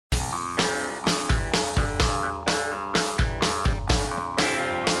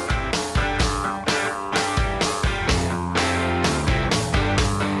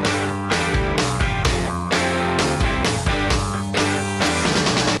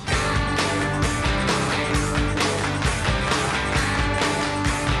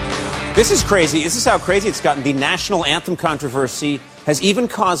This is crazy. This is how crazy it's gotten. The national anthem controversy has even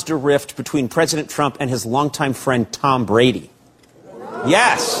caused a rift between President Trump and his longtime friend Tom Brady.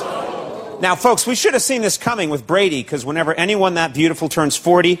 Yes. Now, folks, we should have seen this coming with Brady, because whenever anyone that beautiful turns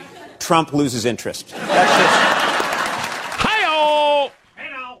 40, Trump loses interest. That's just...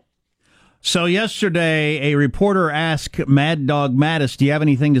 So yesterday, a reporter asked Mad Dog Mattis, do you have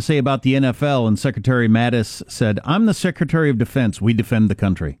anything to say about the NFL? And Secretary Mattis said, I'm the Secretary of Defense. We defend the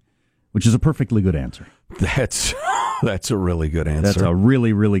country, which is a perfectly good answer. That's a really good answer. That's a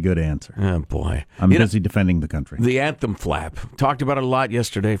really, really good answer. Oh, boy. I'm busy defending the country. The anthem flap. Talked about it a lot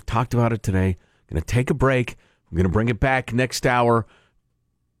yesterday. Talked about it today. Going to take a break. I'm going to bring it back next hour.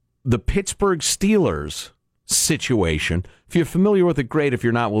 The Pittsburgh Steelers situation. If you're familiar with it, great. If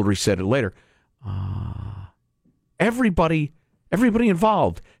you're not, we'll reset it later. Everybody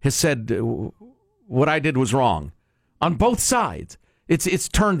involved has said what I did was wrong on both sides. It's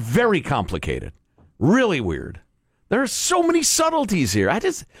turned very complicated, really weird. There are so many subtleties here. I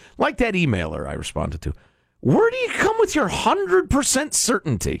just like that emailer I responded to. Where do you come with your 100%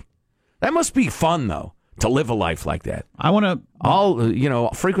 certainty? That must be fun, though, to live a life like that. I want to,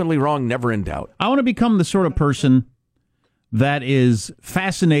 frequently wrong, never in doubt. I want to become the sort of person that is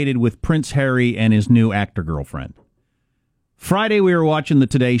fascinated with Prince Harry and his new actor girlfriend. Friday we were watching the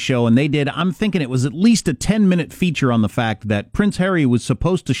Today Show, and I'm thinking it was at least a 10-minute feature on the fact that Prince Harry was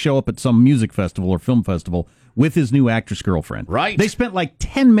supposed to show up at some music festival or film festival with his new actress girlfriend. Right. They spent like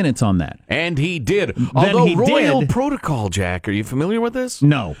 10 minutes on that. And he did. Although Royal Protocol, Jack, are you familiar with this?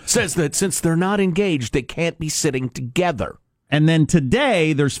 No. Says that since they're not engaged, they can't be sitting together. And then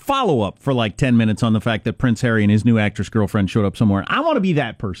today, there's follow-up for like 10 minutes on the fact that Prince Harry and his new actress girlfriend showed up somewhere. I want to be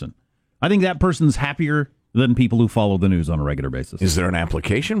that person. I think that person's happier than people who follow the news on a regular basis. Is there an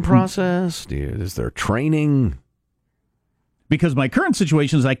application process? Is there training? Because my current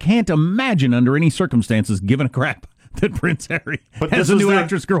situation is I can't imagine under any circumstances giving a crap that Prince Harry has a new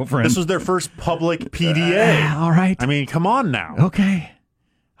actress girlfriend. This was their first public PDA. All right. I mean, come on now. Okay.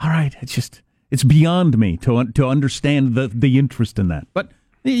 All right. It's beyond me to understand the interest in that. But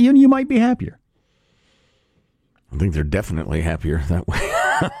you might be happier. I think they're definitely happier that way.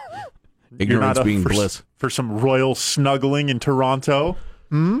 Ignorance being bliss. For some royal snuggling in Toronto.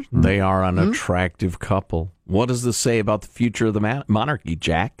 They are an attractive couple. What does this say about the future of the monarchy,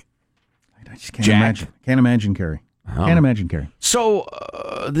 Jack? I just can't imagine. Can't imagine, Kerry. Can't imagine, Kerry. So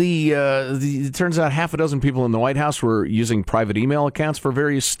it turns out half a dozen people in the White House were using private email accounts for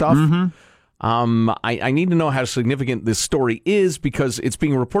various stuff. I need to know how significant this story is because it's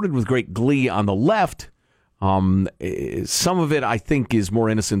being reported with great glee on the left. Some of it, I think, is more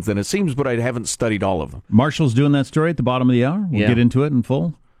innocent than it seems, but I haven't studied all of them. Marshall's doing that story at the bottom of the hour. We'll get into it in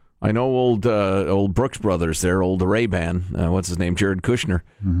full. I know old Brooks Brothers there, old Ray-Ban, what's his name, Jared Kushner.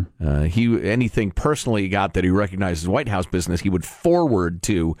 Anything personally he got that he recognized as White House business, he would forward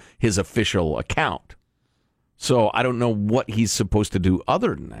to his official account. So I don't know what he's supposed to do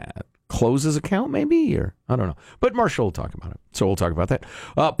other than that. Close his account, maybe? Or I don't know. But Marshall will talk about it. So we'll talk about that.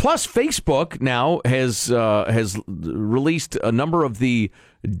 Plus, Facebook now has released a number of the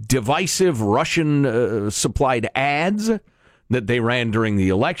divisive Russian-supplied ads that they ran during the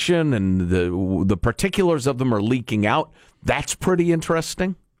election, and the particulars of them are leaking out. That's pretty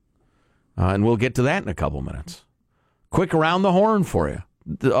interesting. And we'll get to that in a couple minutes. Quick around the horn for you.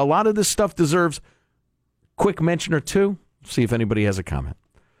 A lot of this stuff deserves quick mention or two. See if anybody has a comment.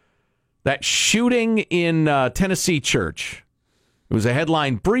 That shooting in Tennessee church. It was a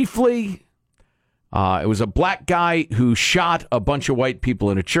headline briefly. It was a black guy who shot a bunch of white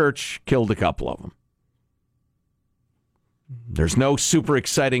people in a church, killed a couple of them. There's no super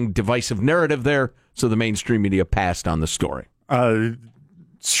exciting divisive narrative there, so the mainstream media passed on the story.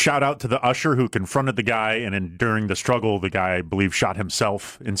 Shout out to the usher who confronted the guy, and then during the struggle, the guy, I believe, shot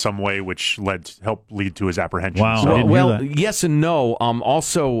himself in some way, which helped lead to his apprehension. Wow. So, Well, yes and no.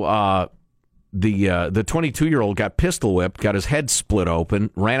 Also, the 22-year-old got pistol whipped, got his head split open,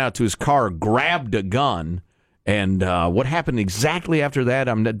 ran out to his car, grabbed a gun, and what happened exactly after that?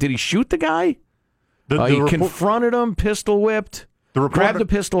 Did he shoot the guy? He confronted him, pistol whipped, grabbed the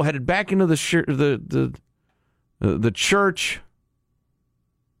pistol, headed back into the church.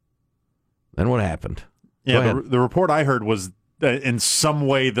 Then what happened? Yeah, the report I heard was that in some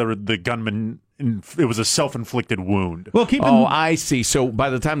way the gunman, it was a self-inflicted wound. Well, I see. So by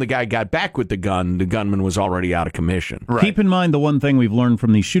the time the guy got back with the gun, the gunman was already out of commission. Right. Keep in mind the one thing we've learned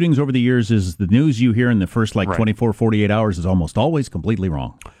from these shootings over the years is the news you hear in the first 24, 48 hours is almost always completely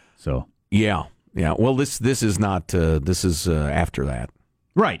wrong. So yeah. Well, this is not. This is after that.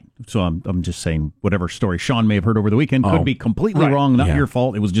 Right. So I'm just saying whatever story Sean may have heard over the weekend could be completely wrong, not your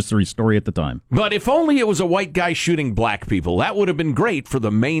fault. It was just a story at the time. But if only it was a white guy shooting black people, that would have been great for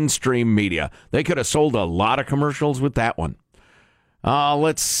the mainstream media. They could have sold a lot of commercials with that one.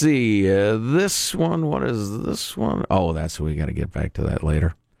 Let's see. This one, what is this one? Oh, we got to get back to that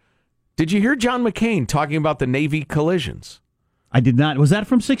later. Did you hear John McCain talking about the Navy collisions? I did not. Was that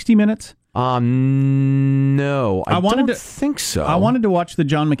from 60 Minutes? No, I don't think so. I wanted to watch the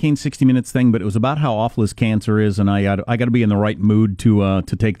John McCain 60 Minutes thing, but it was about how awful his cancer is, and I got to be in the right mood to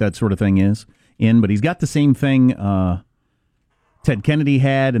take that sort of thing in. But he's got the same thing Ted Kennedy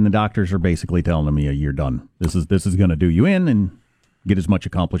had, and the doctors are basically telling him, "Yeah, you're done. This is going to do you in, and get as much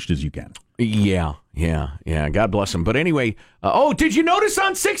accomplished as you can." Yeah. God bless him. But anyway, did you notice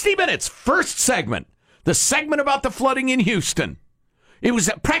on 60 Minutes, first segment, the segment about the flooding in Houston? It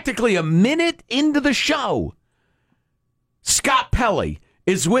was practically a minute into the show. Scott Pelley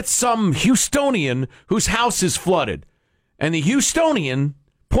is with some Houstonian whose house is flooded. And the Houstonian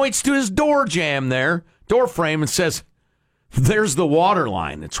points to his door frame, and says, "There's the water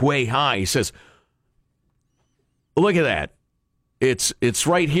line. It's way high." He says, "Look at that. It's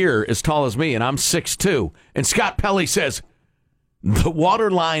right here as tall as me, and I'm 6'2". And Scott Pelley says, "The water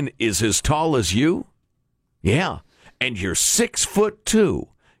line is as tall as you?" "Yeah. And you're 6'2".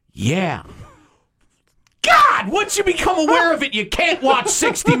 "Yeah." God, once you become aware of it, you can't watch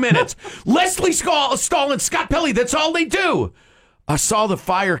 60 Minutes. Leslie Stahl and Scott Pelley, that's all they do. "I saw the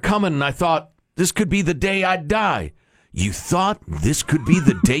fire coming, and I thought, this could be the day I'd die." "You thought this could be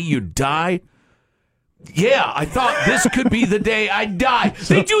the day you'd die?" "Yeah, I thought this could be the day I'd die."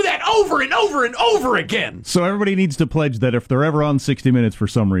 They do that over and over and over again. So everybody needs to pledge that if they're ever on 60 Minutes for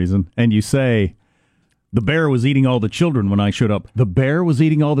some reason, and you say, "The bear was eating all the children when I showed up," the bear was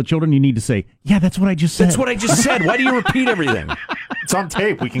eating all the children, you need to say, "Yeah, that's what I just said." That's what I just said. Why do you repeat everything? It's on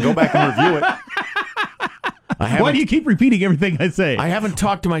tape. We can go back and review it. Why do you keep repeating everything I say? I haven't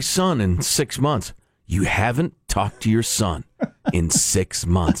talked to my son in 6 months. "You haven't talked to your son in 6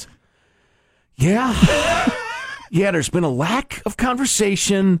 months." Yeah, there's been a lack of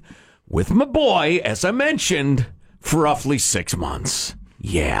conversation with my boy, as I mentioned, for roughly 6 months.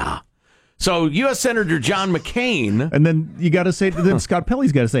 Yeah. So U.S. Senator John McCain. And then you got to say, then Scott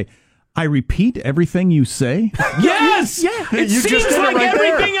Pelley's got to say, "I repeat everything you say." Yes! Yeah. It You seems just did it like right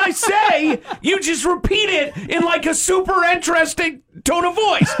everything I say, you just repeat it in like a super interesting tone of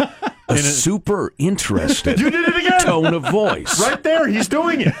voice. A super interested You did it again. tone of voice. Right there, he's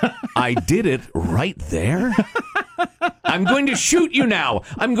doing it. I did it right there. "I'm going to shoot you now.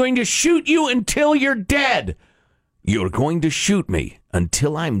 I'm going to shoot you until you're dead." "You're going to shoot me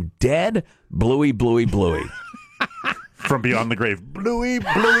until I'm dead?" Bluey, Bluey, Bluey. From beyond the grave. Bluey,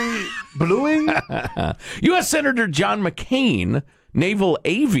 Bluey, Bluey. U.S. Senator John McCain, naval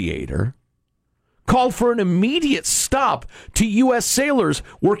aviator, called for an immediate stop to U.S. sailors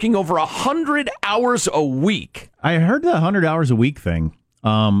working over 100 hours a week. I heard the 100 hours a week thing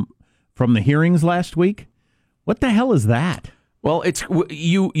from the hearings last week. What the hell is that? Well, it's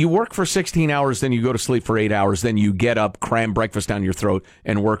you work for 16 hours, then you go to sleep for 8 hours, then you get up, cram breakfast down your throat,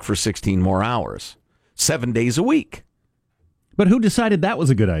 and work for 16 more hours. 7 days a week. But who decided that was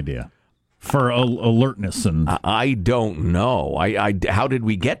a good idea for alertness? And I don't know. How did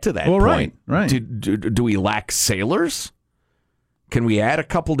we get to that well, point? Right. Do we lack sailors? Can we add a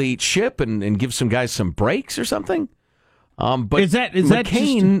couple to each ship and give some guys some breaks or something? But is that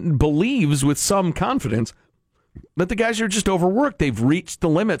McCain believes with some confidence that the guys are just overworked. They've reached the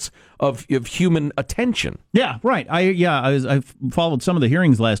limits of human attention. Yeah, right. I followed some of the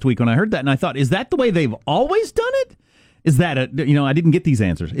hearings last week when I heard that, and I thought, is that the way they've always done it? Is that I didn't get these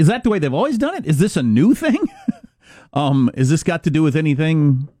answers. Is that the way they've always done it? Is this a new thing? Is this got to do with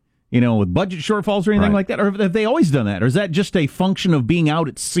anything, with budget shortfalls or anything like that? Or have they always done that? Or is that just a function of being out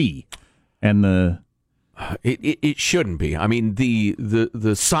at sea and the... It shouldn't be. I mean,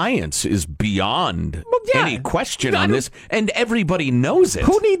 the science is beyond any question on this, and everybody knows it.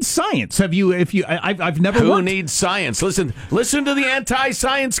 Who needs science? I've never. Who needs science? Listen to the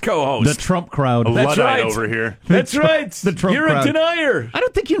anti-science co-host, the Trump crowd. That's right over here. That's right. The Trump You're crowd. a denier. I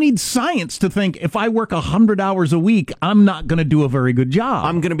don't think you need science to think if I work 100 hours a week, I'm not going to do a very good job.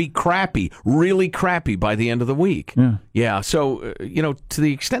 I'm going to be crappy, really crappy by the end of the week. Yeah. So to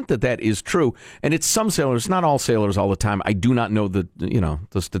the extent that is true, and it's some sailors. Not all sailors all the time. I do not know the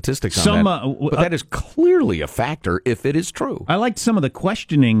statistics on that, but that is clearly a factor if it is true. I liked some of the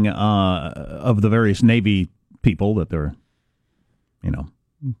questioning of the various Navy people that they're,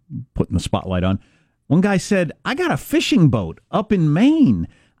 putting the spotlight on. One guy said, "I got a fishing boat up in Maine.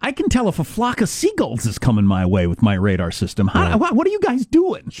 I can tell if a flock of seagulls is coming my way with my radar system. What are you guys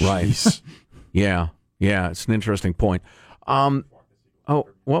doing? Right. Yeah. It's an interesting point. What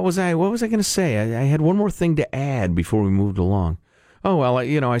was I going to say? I had one more thing to add before we moved along. Oh well,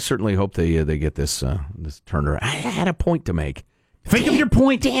 I certainly hope they get this turned around. I had a point to make. Think of your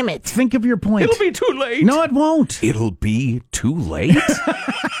point. Damn it! Think of your point. It'll be too late. No, it won't. It'll be too late.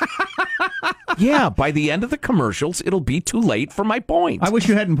 Yeah, by the end of the commercials, it'll be too late for my point. I wish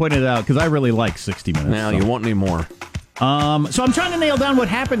you hadn't pointed it out because I really like 60 Minutes. Now you won't any more. So I'm trying to nail down what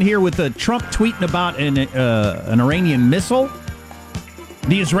happened here with Trump tweeting about an Iranian missile.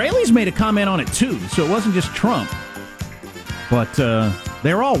 The Israelis made a comment on it too, so it wasn't just Trump. But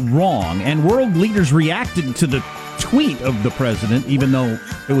they're all wrong, and world leaders reacted to the tweet of the president, even though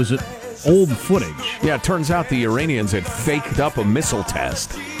it was old footage. Yeah, it turns out the Iranians had faked up a missile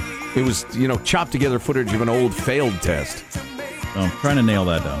test. It was, chopped together footage of an old failed test. So I'm trying to nail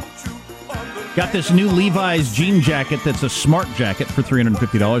that down. Got this new Levi's jean jacket that's a smart jacket for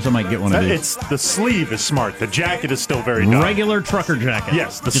 $350. I might get one of these. It's the sleeve is smart. The jacket is still very dumb. Regular trucker jacket.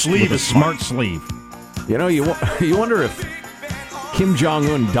 Yes, the Just sleeve with is a smart sleeve. You wonder if Kim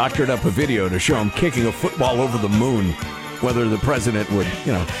Jong-un doctored up a video to show him kicking a football over the moon, whether the president would,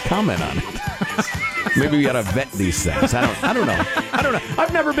 comment on it. Maybe we got to vet these things. I don't know.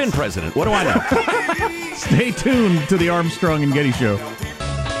 I've never been president. What do I know? Stay tuned to the Armstrong and Getty Show.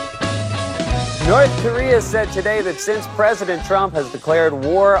 North Korea said today that since President Trump has declared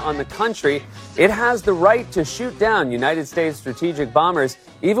war on the country, it has the right to shoot down United States strategic bombers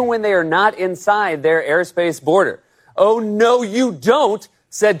even when they are not inside their airspace border. "Oh, no, you don't,"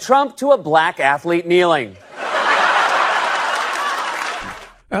 said Trump to a black athlete kneeling.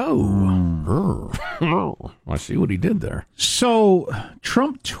 I see what he did there. So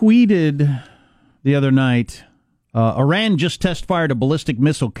Trump tweeted the other night, Iran just test-fired a ballistic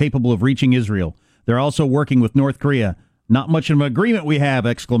missile capable of reaching Israel. They're also working with North Korea. Not much of an agreement we have, !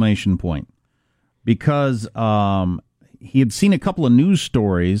 Because he had seen a couple of news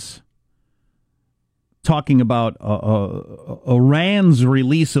stories talking about Iran's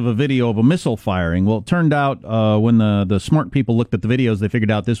release of a video of a missile firing. Well, it turned out when the smart people looked at the videos, they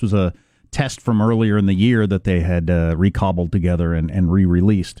figured out this was a test from earlier in the year that they had recobbled together and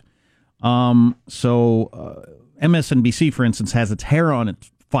re-released. So MSNBC, for instance, has its hair on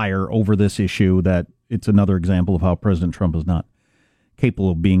its fire over this issue, that it's another example of how President Trump is not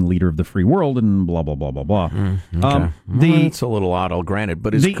capable of being leader of the free world and blah, blah, blah, blah, blah. Okay. It's a little odd, I'll grant it,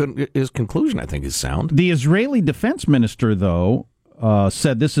 but his conclusion, I think, is sound. The Israeli defense minister, though,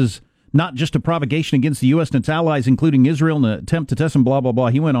 said this is not just a provocation against the U.S. and its allies, including Israel, in an attempt to test them, blah, blah, blah.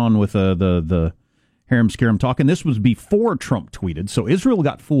 He went on with the harem-scarum talk, and this was before Trump tweeted, so Israel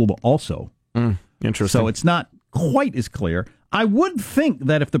got fooled also. Interesting. So it's not quite as clear. I would think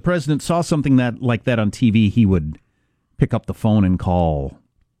that if the president saw something like that on TV, he would pick up the phone and call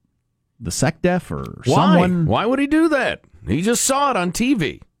the SecDef or someone. Why would he do that? He just saw it on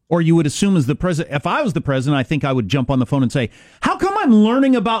TV. Or you would assume as the president, if I was the president, I think I would jump on the phone and say, how come I'm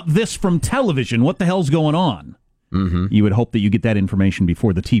learning about this from television? What the hell's going on? Mm-hmm. You would hope that you get that information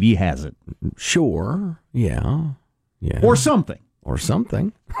before the TV has it. Sure. Yeah. Or something.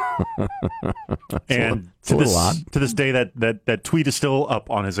 And to this day, that tweet is still up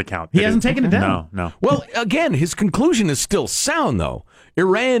on his account. He hasn't taken it down. No. Well, again, his conclusion is still sound, though.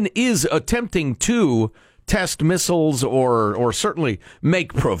 Iran is attempting to test missiles or certainly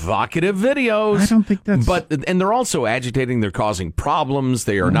make provocative videos. I don't think that's... And they're also agitating. They're causing problems.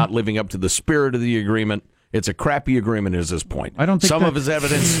 They are not living up to the spirit of the agreement. It's a crappy agreement, is his point. I don't think some of his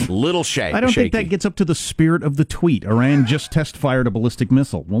evidence, little shaky. I don't think that gets up to the spirit of the tweet. Iran just test-fired a ballistic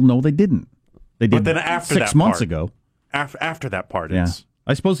missile. Well, no, they didn't. They did, but then after 6 months ago. After that part, yeah.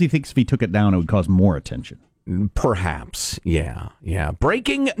 I suppose he thinks if he took it down, it would cause more attention. Perhaps, yeah.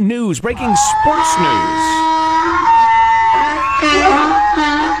 Breaking news, breaking sports news.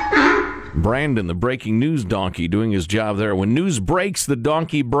 Brandon, the breaking news donkey, doing his job there. When news breaks, the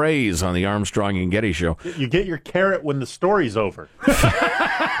donkey brays on the Armstrong and Getty Show. You get your carrot when the story's over.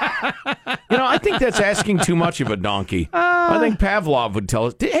 I think that's asking too much of a donkey. I think Pavlov would tell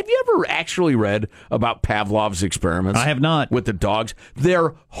us. Have you ever actually read about Pavlov's experiments? I have not. With the dogs?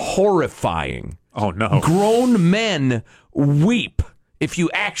 They're horrifying. Oh, no. Grown men weep if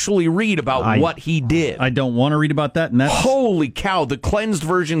you actually read about what he did. I don't want to read about that. And that's... Holy cow, the cleansed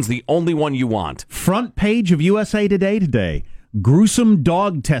version's the only one you want. Front page of USA Today today. Gruesome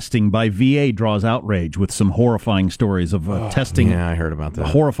dog testing by VA draws outrage with some horrifying stories of testing. Yeah, I heard about that.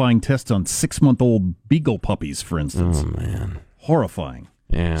 Horrifying tests on 6-month-old beagle puppies, for instance. Oh, man. Horrifying.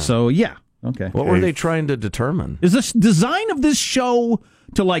 Yeah. So, yeah. Okay. What were they trying to determine? Is this design of this show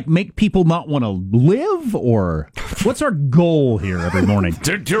to like make people not want to live, or what's our goal here every morning?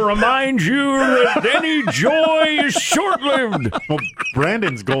 To remind you that any joy is short-lived. Well,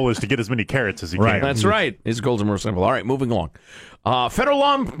 Brandon's goal is to get as many carrots as he can. That's right. His goals are more simple. All right, moving along. Federal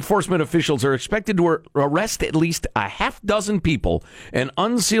law enforcement officials are expected to arrest at least a half dozen people and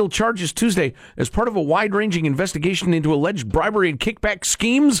unseal charges Tuesday as part of a wide-ranging investigation into alleged bribery and kickback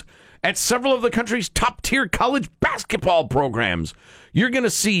schemes at several of the country's top-tier college basketball programs. You're going to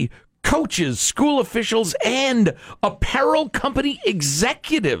see coaches, school officials, and apparel company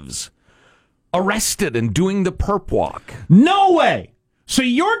executives arrested and doing the perp walk. No way! So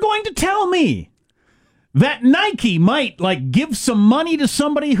you're going to tell me that Nike might, like, give some money to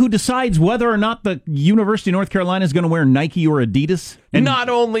somebody who decides whether or not the University of North Carolina is going to wear Nike or Adidas? And Not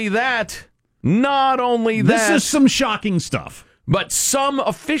only that, this is some shocking stuff. but some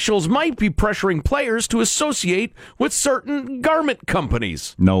officials might be pressuring players to associate with certain garment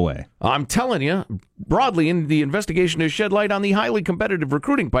companies. No way. I'm telling you, broadly, the investigation has shed light on the highly competitive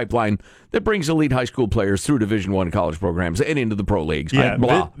recruiting pipeline that brings elite high school players through Division I college programs and into the pro leagues.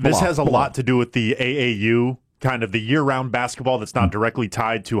 Yeah, this has a lot to do with the AAU, kind of the year-round basketball that's not directly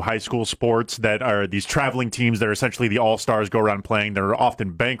tied to high school sports, that are these traveling teams that are essentially the all-stars go around playing. They're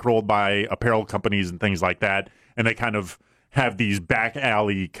often bankrolled by apparel companies and things like that, and they kind of have these back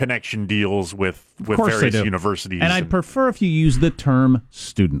alley connection deals with various universities. And I'd prefer if you use the term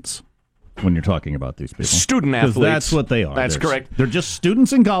students when you're talking about these people. Student athletes. Because that's what they are. That's correct. They're just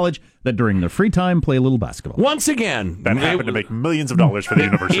students in college that during their free time play a little basketball. Once again, that happened to make millions of dollars for the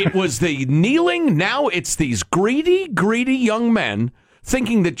university. It was the kneeling. Now it's these greedy young men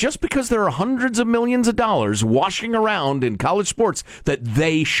thinking that just because there are hundreds of millions of dollars washing around in college sports that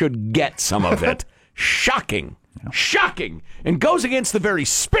they should get some of it. Shocking. Shocking. And goes against the very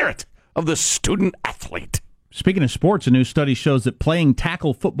spirit of the student athlete. Speaking of sports, a new study shows that playing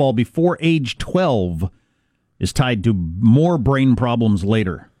tackle football before age 12 is tied to more brain problems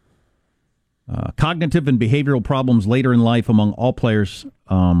later. Cognitive and behavioral problems later in life among all players,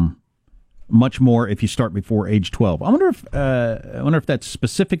 much more if you start before age 12. I wonder if that's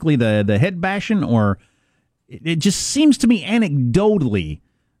specifically the head bashing, or it just seems to me anecdotally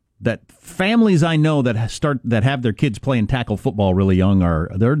that families I know that have their kids playing tackle football really young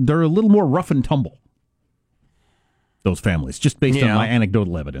they're a little more rough and tumble. Those families, just based on my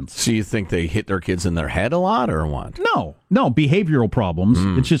anecdotal evidence. So you think they hit their kids in their head a lot, or what? No, behavioral problems.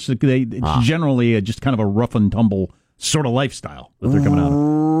 It's just it's generally just kind of a rough and tumble sort of lifestyle that they're coming out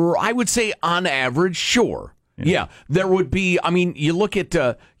of. I would say on average, sure. Yeah, there would be. I mean, you look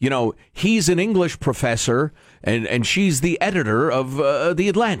at, he's an English professor and she's the editor of The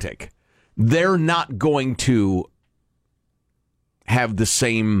Atlantic. They're not going to have the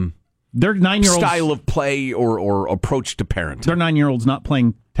same their 9-year-olds style of play or approach to parenting. Their 9-year-olds not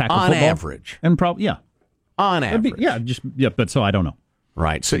playing tackle on football. Average. And probably, on average. But so I don't know.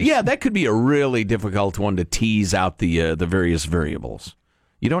 Right. So, that could be a really difficult one to tease out the various variables.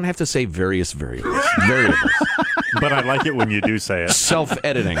 You don't have to say various variables. But I like it when you do say it.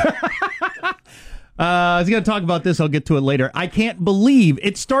 Self-editing. I was going to talk about this. I'll get to it later. I can't believe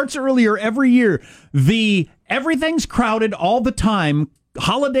it starts earlier every year. The everything's crowded all the time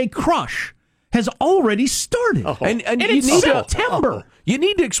holiday crush has already started. And it's September. You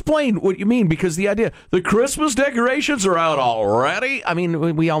need to explain what you mean, because the Christmas decorations are out already. I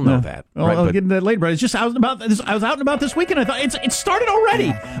mean, we all know that. Well, right? I'll get into that later, but it's just I was out and about this weekend. I thought it started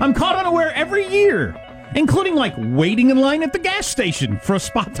already. I'm caught unaware every year, including like waiting in line at the gas station for a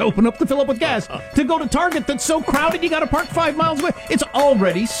spot to open up to fill up with gas, to go to Target that's so crowded you got to park 5 miles away. It's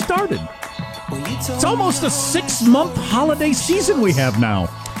already started. It's almost a 6-month holiday season we have now.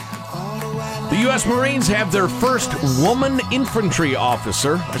 The U.S. Marines have their first woman infantry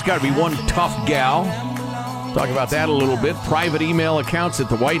officer. There's got to be one tough gal. Talk about that a little bit. Private email accounts at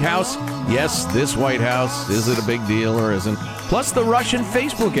the White House. Yes, this White House. Is it a big deal or isn't? Plus the Russian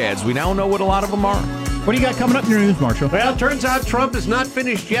Facebook ads. We now know what a lot of them are. What do you got coming up in your news, Marshall? Well, turns out Trump is not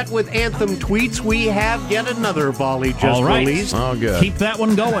finished yet with anthem tweets. We have yet another volley just released. Oh, good. Keep that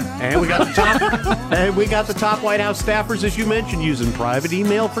one going. And we got the top White House staffers, as you mentioned, using private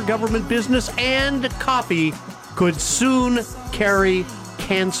email for government business, and coffee could soon carry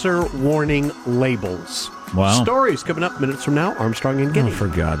cancer warning labels. Wow. Stories coming up minutes from now. Armstrong and Getty. Oh, for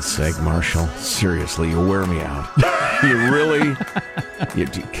God's sake, Marshall. Seriously, you wear me out. You really...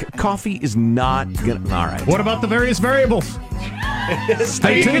 coffee is not going to... All right. What about the various variables?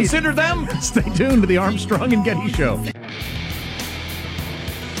 Stay tuned. Consider them. Stay tuned to the Armstrong and Getty Show.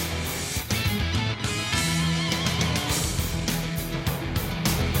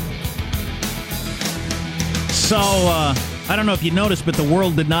 So, I don't know if you noticed, but the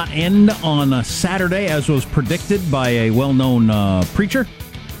world did not end on Saturday, as was predicted by a well-known preacher.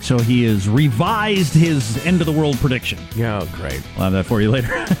 So he has revised his end-of-the-world prediction. Yeah, great. I'll have that for you later.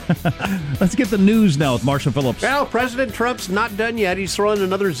 Let's get the news now with Marshall Phillips. Well, President Trump's not done yet. He's throwing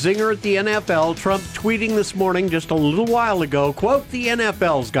another zinger at the NFL. Trump tweeting this morning, just a little while ago, quote, "The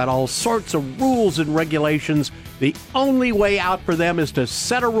NFL's got all sorts of rules and regulations. The only way out for them is to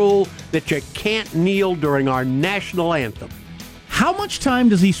set a rule that you can't kneel during our national anthem." How much time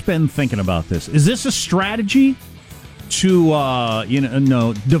does he spend thinking about this? Is this a strategy to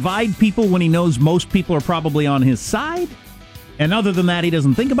divide people when he knows most people are probably on his side? And other than that, he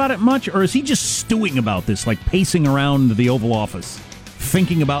doesn't think about it much? Or is he just stewing about this, like pacing around the Oval Office,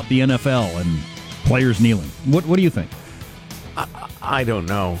 thinking about the NFL and players kneeling? What do you think? I don't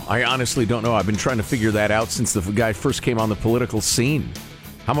know. I honestly don't know. I've been trying to figure that out since the guy first came on the political scene.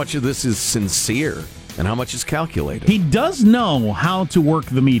 How much of this is sincere and how much is calculated? He does know how to work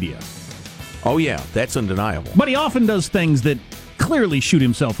the media. Oh, yeah, that's undeniable. But he often does things that clearly shoot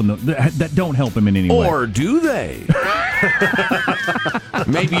himself in that don't help him in any way. Or do they?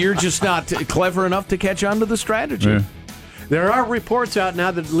 Maybe you're just not clever enough to catch on to the strategy. Yeah. There are reports out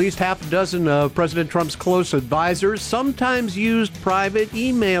now that at least half a dozen of President Trump's close advisors sometimes used private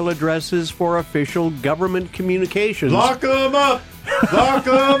email addresses for official government communications. Lock them up! Lock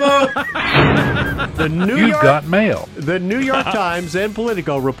them up! The New You've York got mail. The New York Times and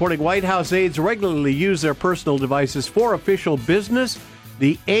Politico reporting White House aides regularly use their personal devices for official business.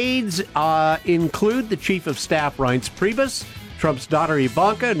 The aides include the Chief of Staff Reince Priebus, Trump's daughter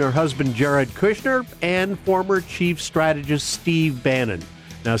Ivanka and her husband Jared Kushner, and former Chief Strategist Steve Bannon.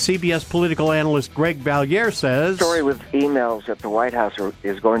 Now, CBS political analyst Greg Valliere says... The story with emails at the White House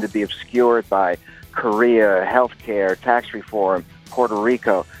is going to be obscured by Korea, healthcare, tax reform, Puerto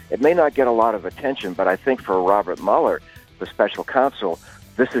Rico. It may not get a lot of attention, but I think for Robert Mueller, the special counsel,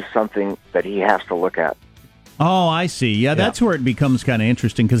 this is something that he has to look at. Oh, I see. Yeah, that's where it becomes kind of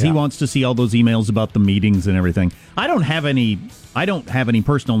interesting because he wants to see all those emails about the meetings and everything. I don't have any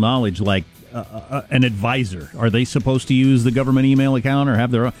personal knowledge like an advisor. Are they supposed to use the government email account or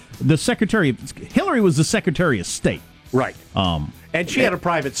have their own? Hillary was the Secretary of State. Right. And she had a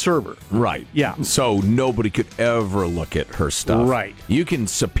private server. Right. Yeah. So nobody could ever look at her stuff. Right. You can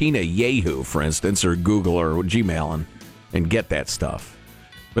subpoena Yahoo, for instance, or Google or Gmail and get that stuff.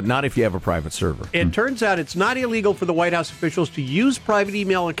 But not if you have a private server. It turns out it's not illegal for the White House officials to use private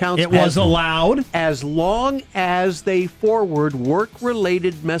email accounts. It was allowed. As long as they forward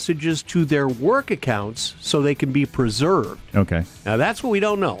work-related messages to their work accounts so they can be preserved. Okay. Now, that's what we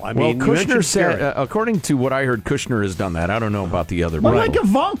don't know. I mean, Kushner said, according to what I heard, Kushner has done that. I don't know about the other. Well, like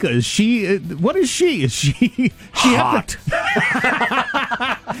Ivanka, is she? What is she? Is she hot?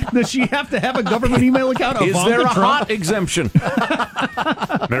 Does she have to have a government email account? Is Ivanka there a Trump? hot exemption?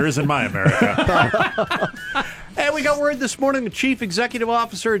 There is in my America. And we got word this morning the chief executive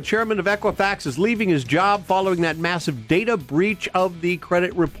officer and chairman of Equifax is leaving his job following that massive data breach of the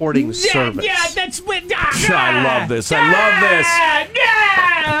credit reporting service. Yeah, that's what. I love this. I love this.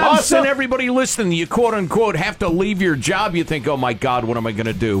 Us and everybody listening, you quote unquote have to leave your job. You think, oh my God, what am I going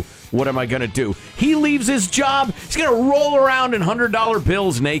to do? What am I going to do? He leaves his job. He's going to roll around in $100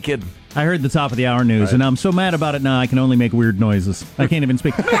 bills naked. I heard the top of the hour news, and I'm so mad about it now I can only make weird noises. I can't even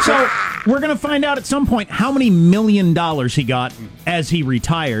speak. So we're going to find out at some point how many $1 million he got as he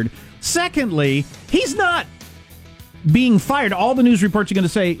retired. Secondly, he's not being fired. All the news reports are going to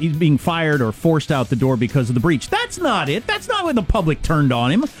say he's being fired or forced out the door because of the breach. That's not it. That's not when the public turned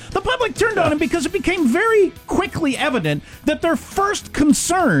on him. The public turned on him because it became very quickly evident that their first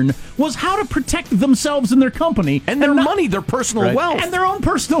concern was how to protect themselves and their company. And their money, their personal wealth. And their own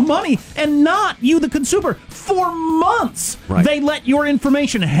personal money, and not you, the consumer. For months, they let your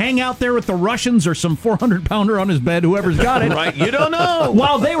information hang out there with the Russians or some 400-pounder on his bed, whoever's got it. Right, you don't know.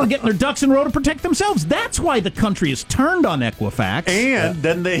 While they were getting their ducks in a row to protect themselves. That's why the country is turned on Equifax. And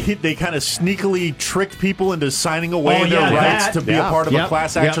then they kind of sneakily tricked people into signing away their rights to be a part of a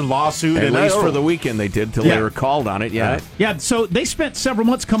class action lawsuit. At least for the weekend they did, till they were called on it. Yeah. Yeah, so they spent several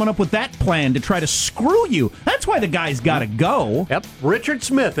months coming up with that plan to try to screw you. That's why the guy's got to go. Yep. Richard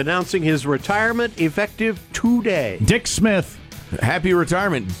Smith announcing his retirement effective today. Dick Smith. Happy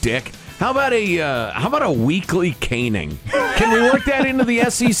retirement, Dick. How about a weekly caning? Can we work that into the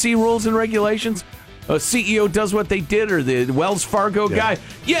SEC rules and regulations? A CEO does what they did, or the Wells Fargo guy.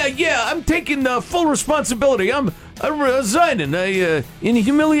 Yeah, I'm taking full responsibility. I'm resigning in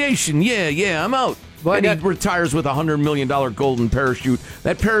humiliation. Yeah, I'm out. And he retires with a $100 million golden parachute.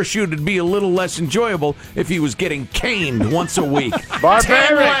 That parachute would be a little less enjoyable if he was getting caned once a week.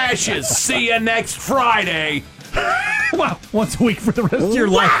 10 lashes. See you next Friday. Well, once a week for the rest of your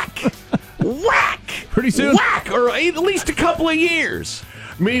life. Whack! Pretty soon. Whack! Or at least a couple of years.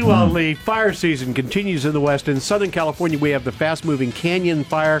 Meanwhile, the fire season continues in the West. In Southern California, we have the fast-moving Canyon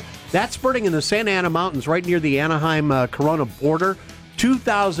Fire. That's burning in the Santa Ana Mountains right near the Anaheim-Corona border.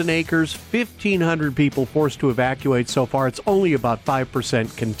 2,000 acres, 1,500 people forced to evacuate so far. It's only about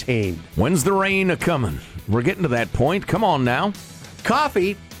 5% contained. When's the rain a-coming? We're getting to that point. Come on now.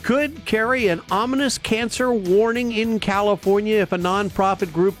 Coffee could carry an ominous cancer warning in California if a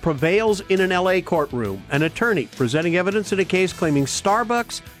nonprofit group prevails in an L.A. courtroom. An attorney presenting evidence in a case claiming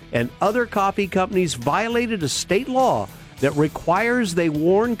Starbucks and other coffee companies violated a state law that requires they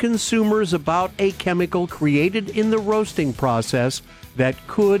warn consumers about a chemical created in the roasting process that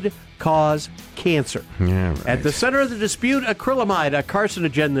could cause cancer. Yeah, right. At the center of the dispute, acrylamide, a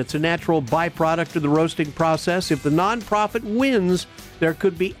carcinogen that's a natural byproduct of the roasting process. If the nonprofit wins, there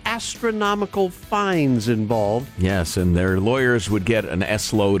could be astronomical fines involved. Yes, and their lawyers would get an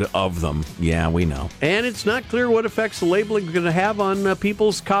S-load of them. Yeah, we know. And it's not clear what effects the labeling is going to have on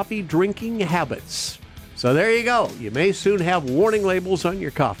people's coffee drinking habits. So there you go. You may soon have warning labels on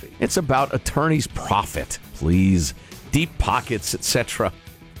your coffee. It's about attorneys' profit, please. Deep pockets, etc.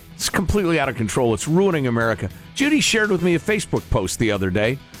 It's completely out of control. It's ruining America. Judy shared with me a Facebook post the other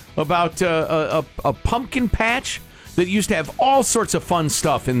day about a pumpkin patch that used to have all sorts of fun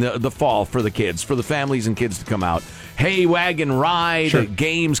stuff in the fall for the kids, for the families and kids to come out. Hay wagon ride,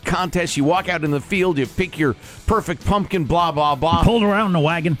 games, contests. You walk out in the field, you pick your perfect pumpkin, blah, blah, blah. Pulled around in a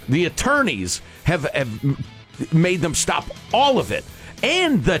wagon. The attorneys have made them stop all of it.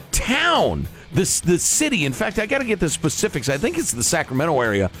 And the town, the city, in fact, I got to get the specifics. I think it's the Sacramento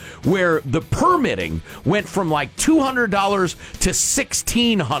area where the permitting went from like $200 to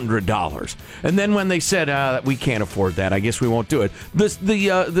 $1,600. And then when they said, we can't afford that, I guess we won't do it,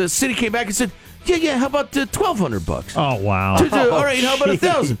 the city came back and said, yeah, how about $1,200? Oh, wow. All right, how about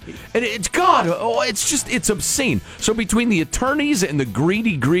 $1,000? And it's God, it's obscene. So between the attorneys and the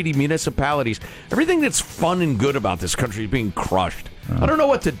greedy municipalities, everything that's fun and good about this country is being crushed. I don't know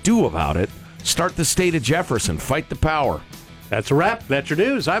what to do about it. Start the state of Jefferson. Fight the power. That's a wrap. That's your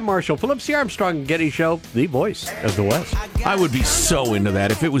news. I'm Marshall Phillips, the Armstrong and Getty Show, the voice of the West. I would be so into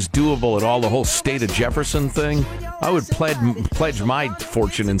that. If it was doable at all, the whole state of Jefferson thing, I would pledge my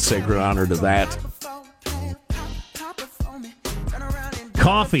fortune and sacred honor to that.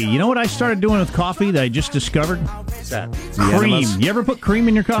 Coffee. You know what I started doing with coffee that I just discovered? Cream. You ever put cream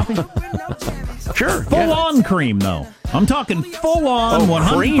in your coffee? Sure. Full-on cream, though. I'm talking full-on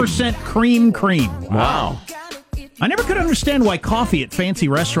 100% cream. Wow. I never could understand why coffee at fancy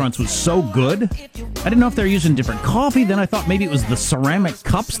restaurants was so good. I didn't know if they were using different coffee. Then I thought maybe it was the ceramic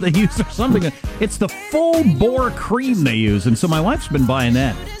cups they use or something. It's the full-bore cream they use, and so my wife's been buying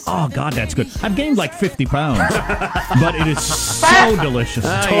that. Oh, God, that's good. I've gained like 50 pounds, but it is so delicious.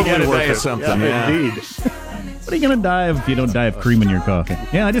 You gotta die of something. Yeah. Indeed. What are you going to die of if you don't die of cream in your coffee?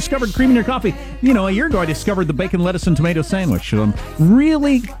 Yeah, I discovered cream in your coffee. You know, a year ago I discovered the bacon, lettuce, and tomato sandwich.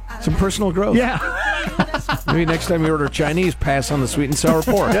 Really? Some personal growth. Yeah. Maybe next time you order Chinese, pass on the sweet and sour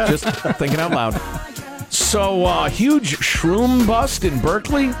pork. Just thinking out loud. So, huge shroom bust in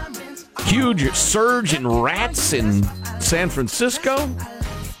Berkeley. Huge surge in rats in San Francisco.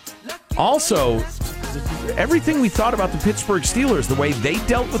 Also, everything we thought about the Pittsburgh Steelers, the way they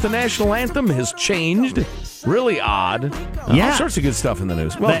dealt with the national anthem has changed. Really odd. Yeah. All sorts of good stuff in the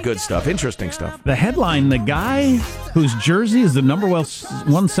news. Well, good stuff. Interesting stuff. The headline, the guy whose jersey is the number one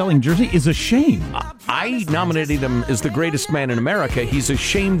selling jersey is ashamed. I nominated him as the greatest man in America. He's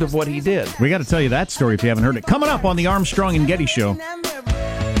ashamed of what he did. We got to tell you that story if you haven't heard it. Coming up on the Armstrong and Getty Show.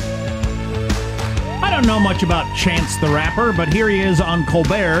 I don't know much about Chance the Rapper, but here he is on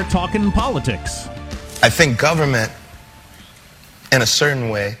Colbert talking politics. I think government, in a certain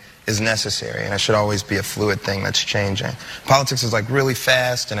way, is necessary, and it should always be a fluid thing that's changing. Politics is like really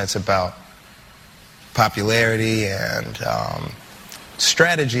fast, and it's about popularity and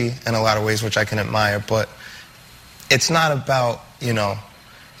strategy in a lot of ways, which I can admire, but it's not about,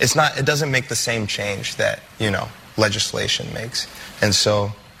 it doesn't make the same change that, legislation makes. And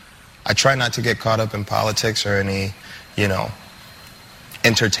so I try not to get caught up in politics or any,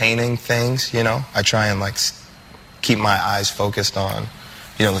 entertaining things, I try and keep my eyes focused on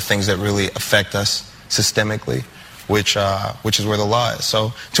the things that really affect us systemically, which is where the law is.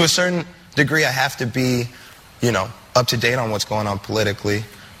 So to a certain degree, I have to be, up to date on what's going on politically,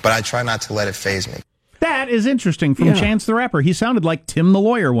 but I try not to let it faze me. That is interesting from Chance the Rapper. He sounded like Tim the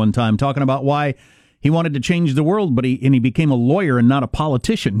Lawyer one time talking about why he wanted to change the world, but he became a lawyer and not a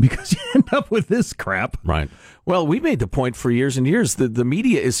politician because you end up with this crap. Right. Well, we made the point for years and years that the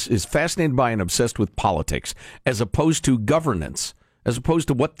media is fascinated by and obsessed with politics as opposed to governance, as opposed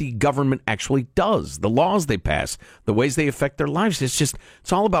to what the government actually does, the laws they pass, the ways they affect their lives.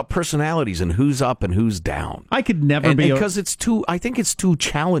 It's all about personalities and who's up and who's down. I could never be because I think it's too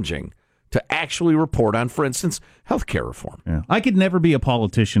challenging to actually report on, for instance, healthcare reform. Yeah. I could never be a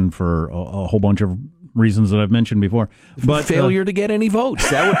politician for a whole bunch of reasons that I've mentioned before. But failure to get any votes.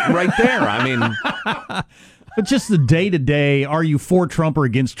 That would, right there. I mean, but just the day-to-day, are you for Trump or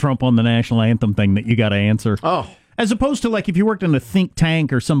against Trump on the national anthem thing that you got to answer? Oh. As opposed to like if you worked in a think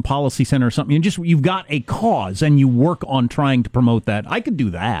tank or some policy center or something, you've got a cause and you work on trying to promote that. I could do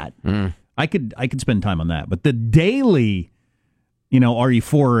that. I could spend time on that. But the daily, are you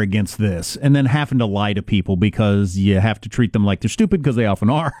for or against this? And then having to lie to people because you have to treat them like they're stupid because they often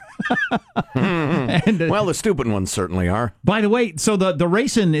are. Well, the stupid ones certainly are. By the way, so the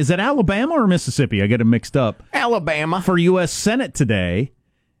race is it Alabama or Mississippi? I get it mixed up. Alabama. For U.S. Senate today,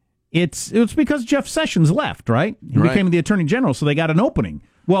 it's because Jeff Sessions left, right? He became the Attorney General, so they got an opening.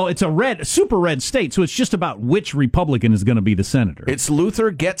 Well, it's a super red state, so it's just about which Republican is going to be the senator. It's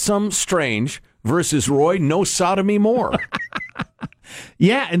Luther Get Some Strange versus Roy No Sodomy More.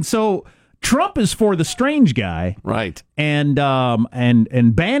 Yeah, and so Trump is for the strange guy, right? And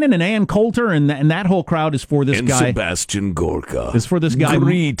Bannon and Ann Coulter and that whole crowd is for this and guy. Sebastian Gorka is for this guy.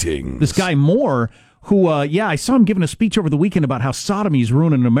 Greetings, this guy Moore, who I saw him giving a speech over the weekend about how sodomy is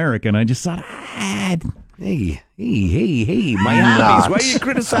ruining America, and I just thought, hey, my hobbies. Why are you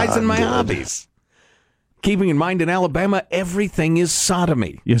criticizing my hobbies? Keeping in mind, in Alabama, everything is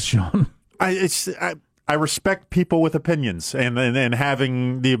sodomy. Yes, Sean. I respect people with opinions and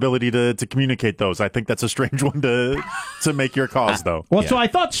having the ability to communicate those. I think that's a strange one to make your cause, though. Well, so I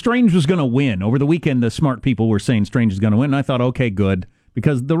thought Strange was going to win. Over the weekend, the smart people were saying Strange is going to win, and I thought, okay, good.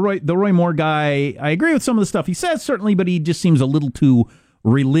 Because the Roy Moore guy, I agree with some of the stuff he says, certainly, but he just seems a little too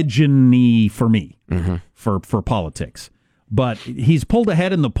religion-y for me, for politics. But he's pulled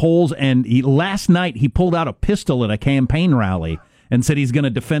ahead in the polls, and last night he pulled out a pistol at a campaign rally and said he's going to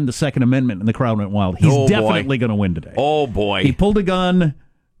defend the Second Amendment, and the crowd went wild. He's definitely going to win today. Oh, boy. He pulled a gun.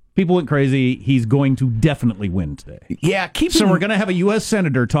 People went crazy. He's going to definitely win today. Yeah, So we're going to have a U.S.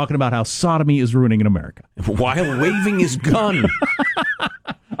 Senator talking about how sodomy is ruining America. While waving his gun.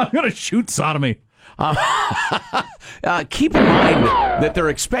 I'm going to shoot sodomy. Keep in mind that they're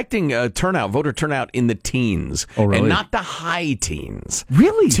expecting voter turnout in the teens. Oh, really? And not the high teens.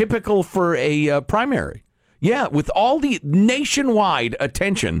 Really? Typical for a primary. Yeah, with all the nationwide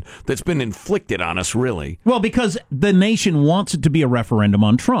attention that's been inflicted on us, really. Well, because the nation wants it to be a referendum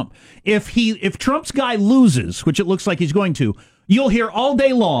on Trump. If Trump's guy loses, which it looks like he's going to, you'll hear all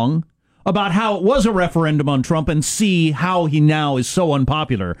day long about how it was a referendum on Trump and see how he now is so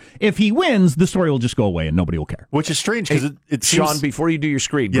unpopular. If he wins, the story will just go away and nobody will care. Which is strange because it Sean, seems... before you do your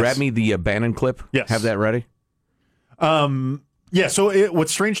screed, Yes. grab me the Bannon clip. Yes. Have that ready. Yeah, so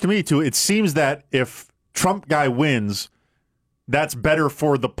what's strange to me, too, it seems that if Trump guy wins, that's better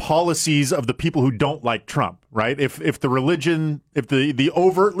for the policies of the people who don't like Trump, right? If the religion, if the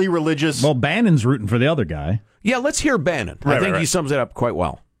overtly religious... Well, Bannon's rooting for the other guy. Yeah, let's hear Bannon. I think he sums it up quite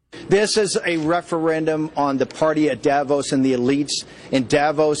well. This is a referendum on the party at Davos and the elites in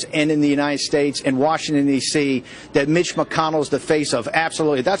Davos and in the United States and Washington, D.C. that Mitch McConnell is the face of.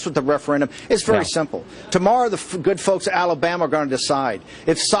 Absolutely. That's what the referendum is. Very simple. Tomorrow, the good folks of Alabama are going to decide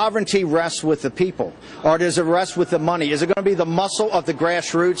if sovereignty rests with the people or does it rest with the money. Is it going to be the muscle of the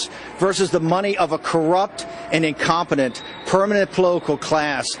grassroots versus the money of a corrupt and incompetent permanent political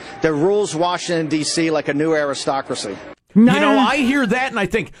class that rules Washington, D.C. like a new aristocracy? Nah. You know, I hear that and I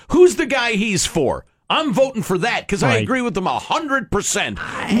think, who's the guy he's for? I'm voting for that because I agree with him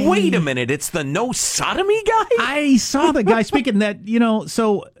 100%. Wait a minute, it's the no sodomy guy? I saw the guy speaking that,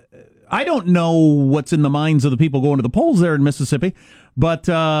 so I don't know what's in the minds of the people going to the polls there in Mississippi, but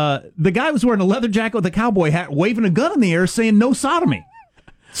the guy was wearing a leather jacket with a cowboy hat, waving a gun in the air saying no sodomy.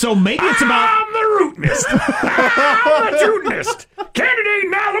 So maybe it's about... I'm the rootinist. I'm the rootinist. Candidate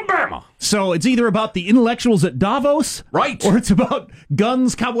in Alabama. So it's either about the intellectuals at Davos, right, or it's about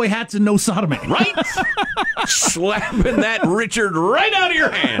guns, cowboy hats, and no sodomy, right? Slapping that Richard right out of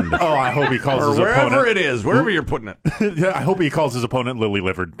your hand. Oh, I hope he calls his wherever opponent. it is, wherever you're putting it. Yeah, I hope he calls his opponent Lily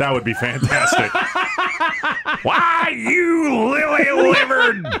Livered. That would be fantastic. Why, you lily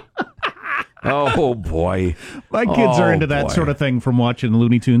livered? Oh, boy. My kids are into that sort of thing from watching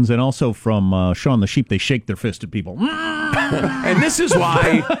Looney Tunes and also from Shaun the Sheep. They shake their fist at people. And this is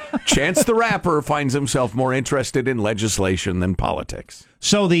why Chance the Rapper finds himself more interested in legislation than politics.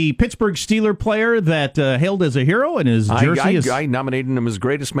 So the Pittsburgh Steeler player that hailed as a hero and his jersey I nominated him as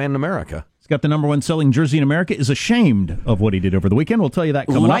greatest man in America. He's got the #1 selling jersey in America, is ashamed of what he did over the weekend. We'll tell you that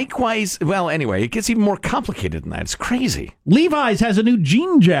coming up. Likewise, well, anyway, it gets even more complicated than that. It's crazy. Levi's has a new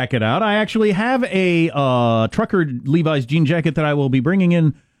jean jacket out. I actually have a trucker Levi's jean jacket that I will be bringing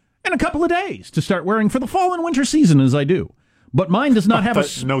in a couple of days to start wearing for the fall and winter season as I do. But mine does not have a...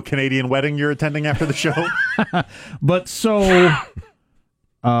 No Canadian wedding you're attending after the show? But so...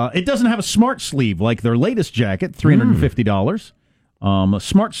 it doesn't have a smart sleeve like their latest jacket, $350. A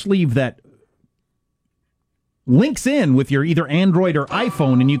smart sleeve that links in with your either Android or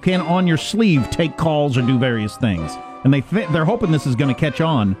iPhone, and you can, on your sleeve, take calls or do various things. And they're hoping this is going to catch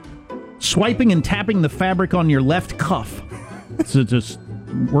on. Swiping and tapping the fabric on your left cuff to just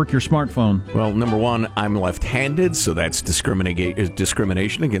work your smartphone. Well, number one, I'm left-handed, so that's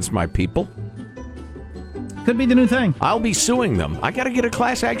discrimination against my people. Could be the new thing. I'll be suing them. I got to get a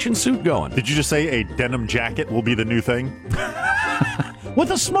class action suit going. Did you just say a denim jacket will be the new thing?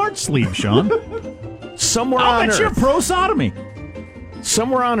 With a smart sleeve, Sean. Somewhere I'll on bet Earth. you're pro-sodomy.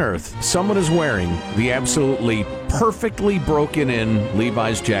 Somewhere on Earth, someone is wearing the absolutely perfectly broken-in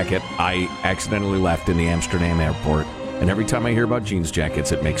Levi's jacket I accidentally left in the Amsterdam airport. And every time I hear about jeans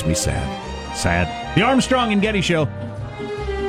jackets, it makes me sad. The Armstrong and Getty Show.